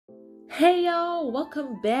Hey y'all,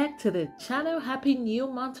 welcome back to the channel. Happy new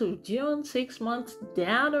month of June. 6 months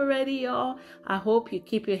down already, y'all. I hope you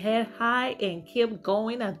keep your head high and keep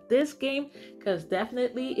going at this game, because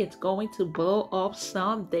definitely it's going to blow up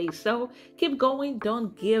someday. So keep going,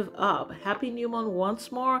 don't give up. Happy new month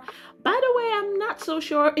once more. By the way, I'm not so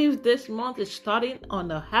sure if this month is starting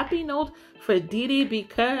on a happy note for Diddy,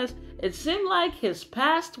 because it seemed like his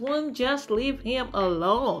past won't just leave him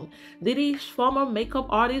alone. Diddy's former makeup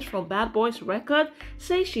artist from Bad Boys Record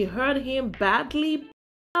says she hurt him badly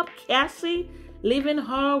up Cassie, leaving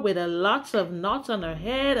her with a lots of knots on her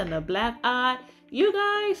head and a black eye. You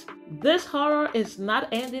guys, this horror is not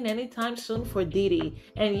ending anytime soon for Diddy.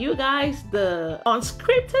 And you guys, the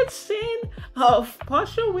unscripted scene of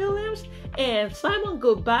Porsha Williams and Simon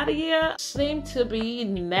Guobadia seem to be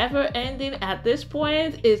never ending at this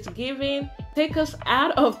point. It's giving take us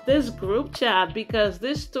out of this group chat, because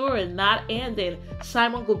this story is not ending.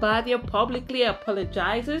 Simon Guobadia publicly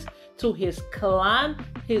apologizes to his clan,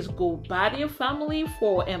 his Guobadia family,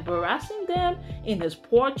 for embarrassing them in his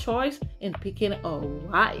poor choice in picking a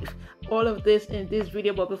wife. All of this in this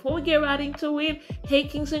video, but before we get right into it, hey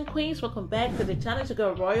kings and queens, welcome back to the channel. To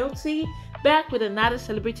Girl Royalty, back with another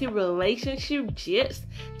celebrity relationship gist.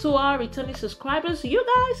 To our returning subscribers, you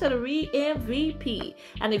guys are the real MVP,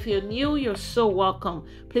 and if you're new, you're so welcome.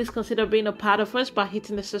 Please consider being a part of us by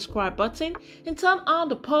hitting the subscribe button and turn on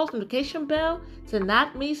the post notification bell to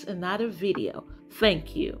not miss another video.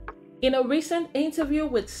 Thank you. In a recent interview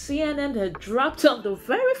with CNN that dropped on the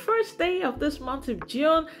very first day of this month of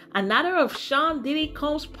June, another of Sean Diddy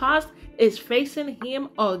Combs' past is facing him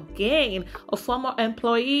again. A former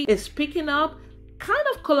employee is speaking up, kind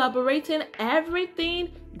of collaborating everything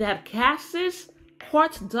that Cassie's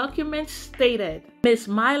court documents stated. Ms.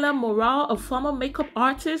 𝕊𝕦𝕓𝕓𝕖, a former makeup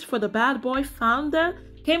artist for the Bad Boy founder,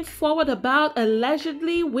 came forward about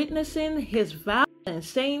allegedly witnessing his violence,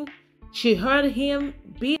 saying she heard him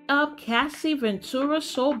beat up Cassie Ventura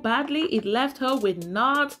so badly it left her with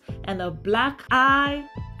knots and a black eye.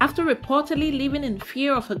 After reportedly living in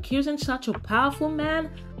fear of accusing such a powerful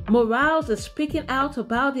man, Morales is speaking out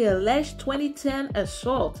about the alleged 2010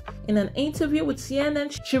 assault. In an interview with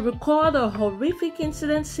CNN, she recalled a horrific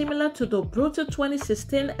incident similar to the brutal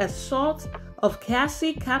 2016 assault of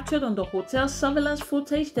Cassie captured on the hotel surveillance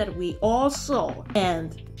footage that we all saw.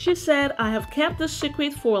 And she said, "I have kept this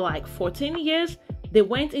secret for like 14 years. They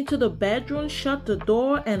went into the bedroom, shut the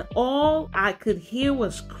door, and all I could hear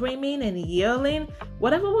was screaming and yelling.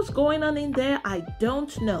 Whatever was going on in there, I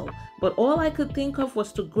don't know. But all I could think of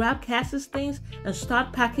was to grab Cassie's things and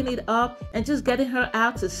start packing it up and just getting her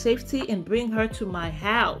out to safety and bring her to my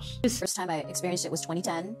house." The first time I experienced it was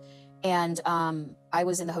 2010, and I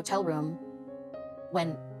was in the hotel room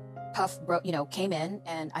when Puff came in,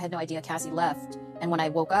 and I had no idea Cassie left. And when I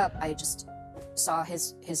woke up, I just saw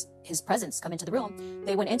his presence come into the room.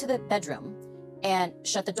 They went into the bedroom and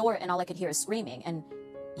shut the door, and all I could hear is screaming and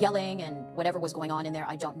yelling, and whatever was going on in there,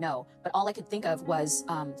 I don't know. But all I could think of was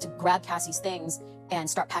to grab Cassie's things and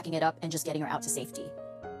start packing it up and just getting her out to safety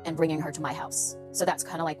and bringing her to my house. So that's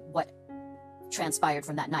kind of like what transpired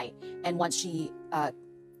from that night. And once she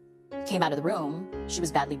came out of the room, she was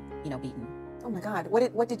badly, beaten. Oh my God!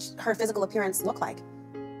 What did her physical appearance look like?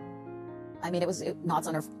 I mean, it was knots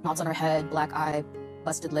on her head, black eye,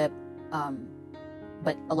 busted lip,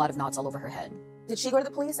 but a lot of knots all over her head. Did she go to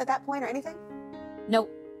the police at that point or anything? No,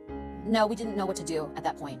 we didn't know what to do at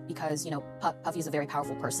that point, because Puffy is a very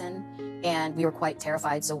powerful person, and we were quite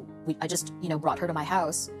terrified. So I just brought her to my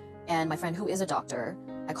house, and my friend, who is a doctor,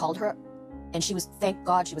 I called her, and she was, thank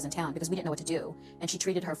God she was in town, because we didn't know what to do. And she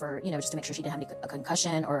treated her for, just to make sure she didn't have a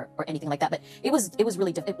concussion or anything like that. But it was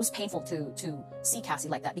really, it was painful to see Cassie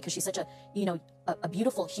like that, because she's such a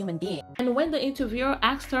beautiful human being. And when the interviewer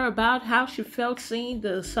asked her about how she felt seeing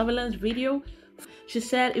the surveillance video, she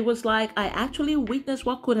said it was like, "I actually witnessed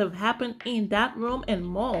what could have happened in that room and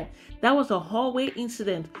more. That was a hallway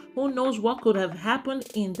incident. Who knows what could have happened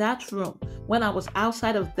in that room. When I was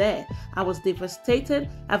outside of there, I was devastated.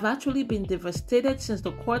 I've actually been devastated since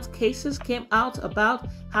the court cases came out about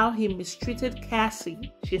how he mistreated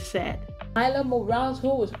Cassie," she said. 𝕊𝕦𝕓𝕓𝕖,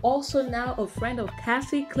 who is also now a friend of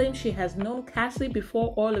Cassie, claims she has known Cassie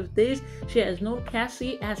before all of this. She has known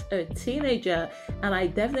Cassie as a teenager, and I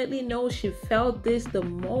definitely know she felt this the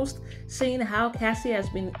most, seeing how Cassie has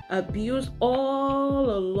been abused all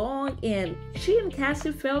along, and she and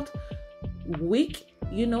Cassie felt weak,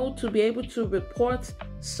 to be able to report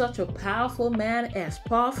such a powerful man as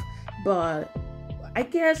Puff. But I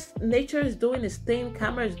guess nature is doing its thing,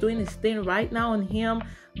 karma is doing its thing right now on him.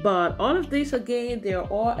 But all of this, again, they're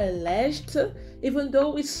all alleged, even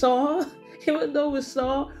though we saw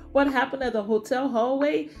what happened at the hotel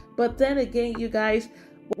hallway. But then again, you guys,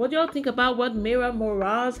 what do y'all think about what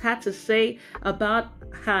𝕚𝕦𝕓𝕓𝕖 had to say about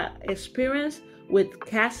her experience with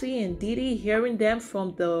Cassie and Diddy, hearing them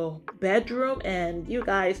from the bedroom? And you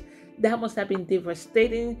guys, that must have been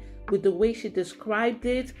devastating with the way she described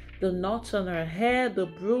it, the knots on her head, the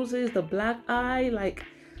bruises, the black eye. Like,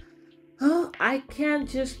 oh, I can't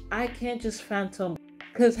just fathom.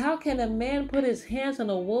 Because how can a man put his hands on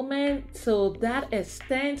a woman to that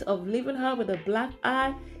extent of leaving her with a black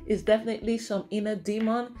eye? Is definitely some inner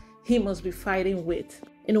demon he must be fighting with.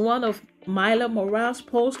 In one of 𝕚𝕦𝕓𝕓𝕖's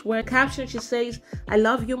posts, where caption she says, "I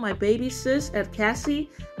love you, my baby sis, at Cassie.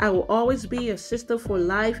 I will always be your sister for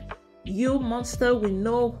life. You monster, we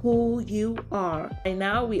know who you are." And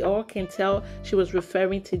now we all can tell she was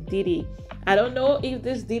referring to Diddy. I don't know if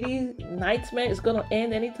this Diddy nightmare is going to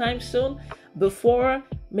end anytime soon. Before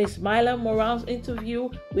Miss 𝕚𝕦𝕓𝕓𝕖's interview,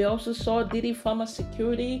 we also saw Diddy former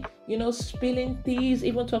security, spilling teas,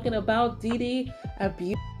 even talking about Diddy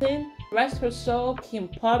abusing, rest her soul, Kim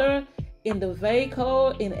Potter in the vehicle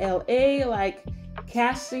in LA, like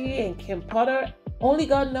Cassie and Kim Potter. Only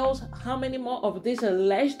God knows how many more of this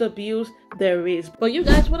alleged abuse there is. But you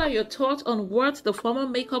guys, what are your thoughts on what the former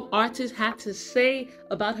makeup artist had to say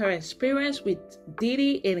about her experience with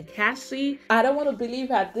Diddy and Cassie? I don't want to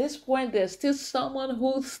believe at this point there's still someone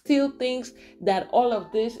who still thinks that all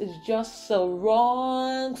of this is just a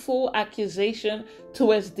wrongful accusation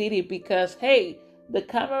towards Diddy, because hey, the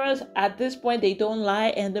cameras at this point, they don't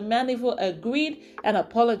lie, and the man even agreed and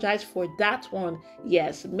apologized for that one.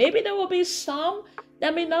 Yes, maybe there will be some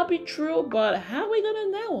that may not be true, but how are we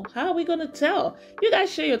gonna know? How are we gonna tell? You guys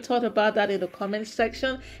share your thought about that in the comment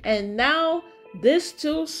section. And now these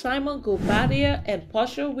two, Simon Guobadia and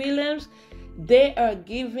Porsha Williams, they are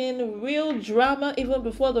giving real drama even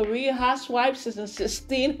before the Real Housewives season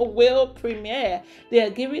 16 will premiere. They are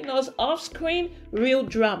giving us off-screen real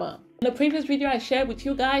drama. In the previous video I shared with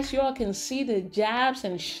you guys, you all can see the jabs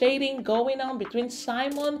and shading going on between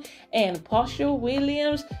Simon and Porsha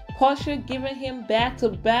Williams. Porsha giving him back to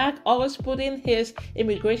back, always putting his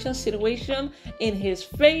immigration situation in his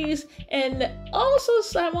face. And also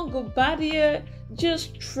Simon Guobadia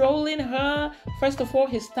just trolling her. First of all,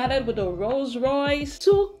 he started with a Rolls Royce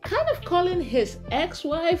to kind of calling his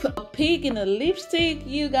ex-wife a pig in a lipstick.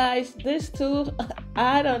 You guys, this too,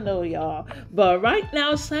 I don't know y'all. But right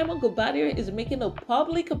now, Simon Guobadia is making a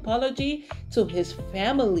public apology to his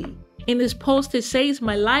family. In his post, it says,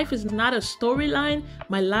 "My life is not a storyline.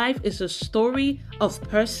 My life is a story of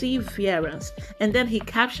perseverance." And then he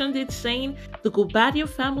captioned it saying, "The Guobadia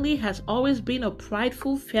family has always been a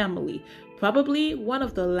prideful family. Probably one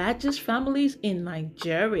of the largest families in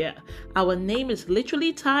Nigeria. Our name is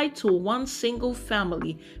literally tied to one single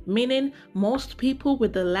family, meaning most people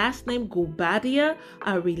with the last name Guobadia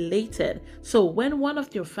are related. So when one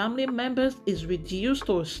of your family members is reduced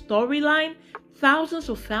to a storyline, thousands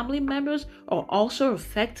of family members are also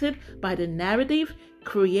affected by the narrative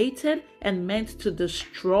created and meant to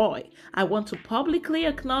destroy. I want to publicly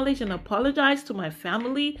acknowledge and apologize to my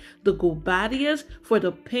family, the Guobadias, for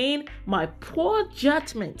the pain my poor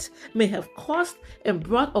judgment may have caused and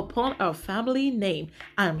brought upon our family name.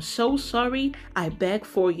 I am so sorry. I beg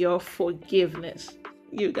for your forgiveness."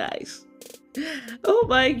 You guys. Oh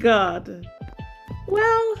my God.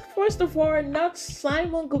 Well, first of all, not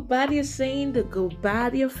Simon Guobadia saying the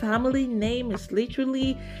Guobadia family name is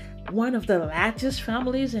literally one of the largest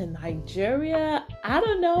families in Nigeria. I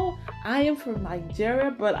don't know. I am from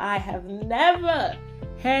Nigeria, but I have never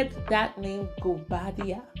heard that name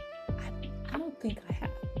Guobadia. I don't think I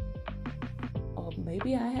have. Or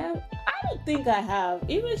maybe I have. I don't think I have.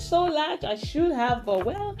 Even so large, I should have, but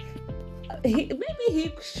well, maybe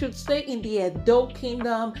he should stay in the 𝕗𝕗𝕚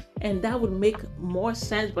kingdom, and that would make more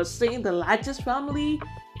sense. But saying the largest family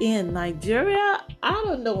in Nigeria, I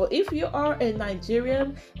don't know. If you are a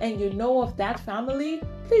Nigerian and you know of that family,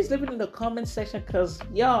 please leave it in the comment section, because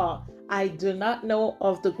y'all, I do not know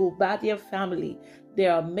of the Guobadia family.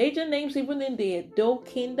 There are major names even in the 𝕗𝕗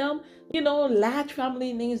kingdom, large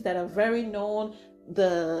family names that are very known.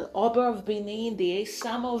 The Oba of Benin, the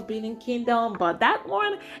Asama of Benin Kingdom, but that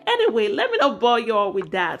one, anyway, let me not bore you all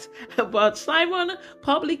with that. But Simon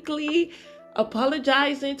publicly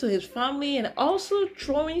apologizing to his family and also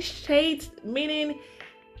throwing shade, meaning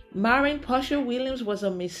marrying Porsha Williams was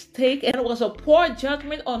a mistake and it was a poor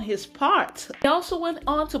judgment on his part. He also went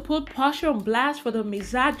on to put Porsha on blast for the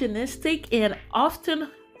misogynistic and often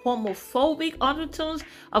homophobic undertones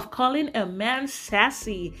of calling a man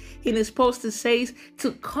sassy. In his post, it says,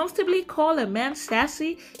 "To comfortably call a man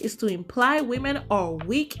sassy is to imply women are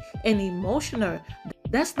weak and emotional.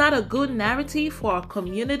 That's not a good narrative for our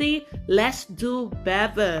community. Let's do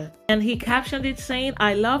better. And he captioned it saying,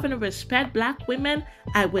 I love and respect Black women.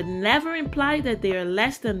 I would never imply that they are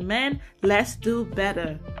less than men. Let's do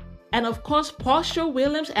better. And of course, Portia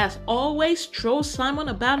Williams, as always, trolls Simon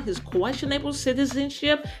about his questionable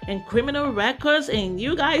citizenship and criminal records. And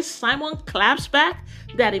you guys, Simon claps back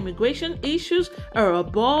that immigration issues are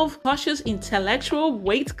above Portia's intellectual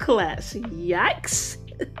weight class. Yikes.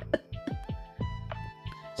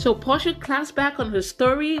 So Portia claps back on her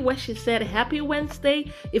story where she said, Happy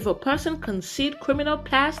Wednesday. If a person concealed criminal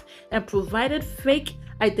past and provided fake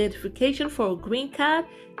identification for a green card,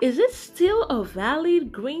 is it still a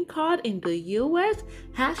valid green card in the US?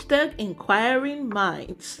 Hashtag inquiring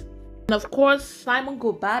minds. And of course, Simon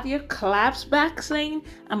Guobadia claps back saying,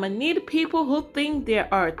 I'ma need people who think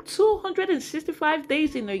there are 265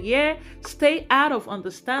 days in a year stay out of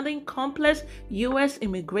understanding complex US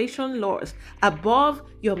immigration laws above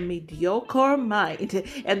your mediocre mind.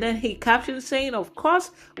 And then he captioned saying, of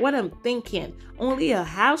course, what I'm thinking, only a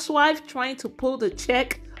housewife trying to pull the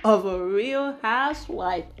check of a real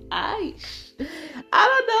housewife. I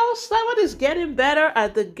don't know. Simon is getting better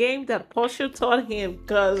at the game that Portia taught him.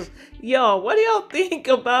 Because, yo, what do y'all think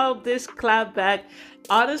about this clapback?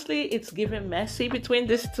 Honestly, it's giving messy between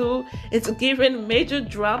these two. It's giving major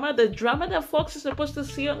drama. The drama that folks are supposed to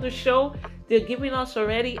see on the show, they're giving us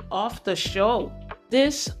already off the show.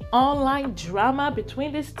 This online drama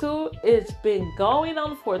between these two, it's been going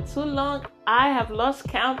on for too long. I have lost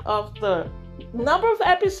count of the number of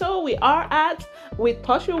episodes we are at with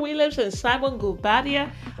Portia Williams and Simon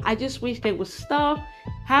Guobadia. I just wish they would stop,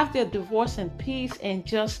 have their divorce in peace, and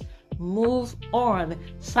just move on.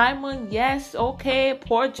 Simon, yes, okay,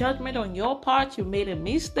 poor judgment on your part. You made a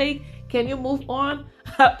mistake. Can you move on?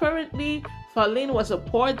 Apparently, Pauline was a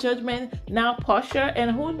poor judgment. Now Portia,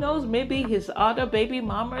 and who knows, maybe his other baby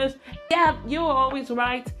mamas. Yeah, you're always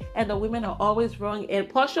right, and the women are always wrong. And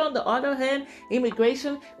Portia, on the other hand,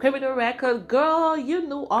 immigration, criminal record, girl, you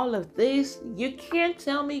knew all of this. You can't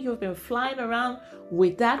tell me you've been flying around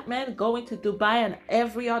with that man, going to Dubai and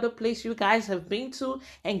every other place you guys have been to,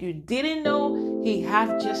 and you didn't know he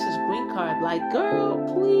had just his green card. Like, girl,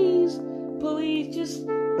 please, just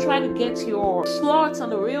try to get your slots on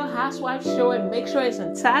the Real Housewives show and make sure it's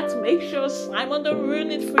intact. Make sure Simon don't ruin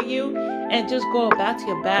it for you, and just go about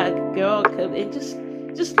your bag, girl. And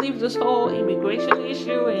just leave this whole immigration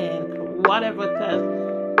issue and whatever, because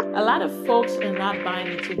a lot of folks are not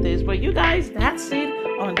buying into this. But you guys, that's it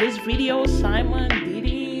on this video. Simon,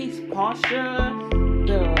 Diddy, Portia,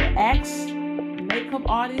 the ex makeup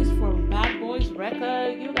artist from Bad Boys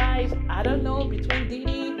record. You guys, I don't know, between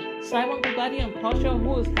Diddy, Simon Guobadia, and Portia,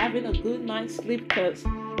 who is having a good night's sleep, because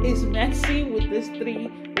it's messy with this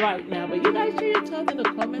three right now. But you guys share your thoughts in the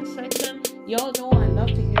comment section. Y'all know I love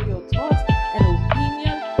to hear your thoughts.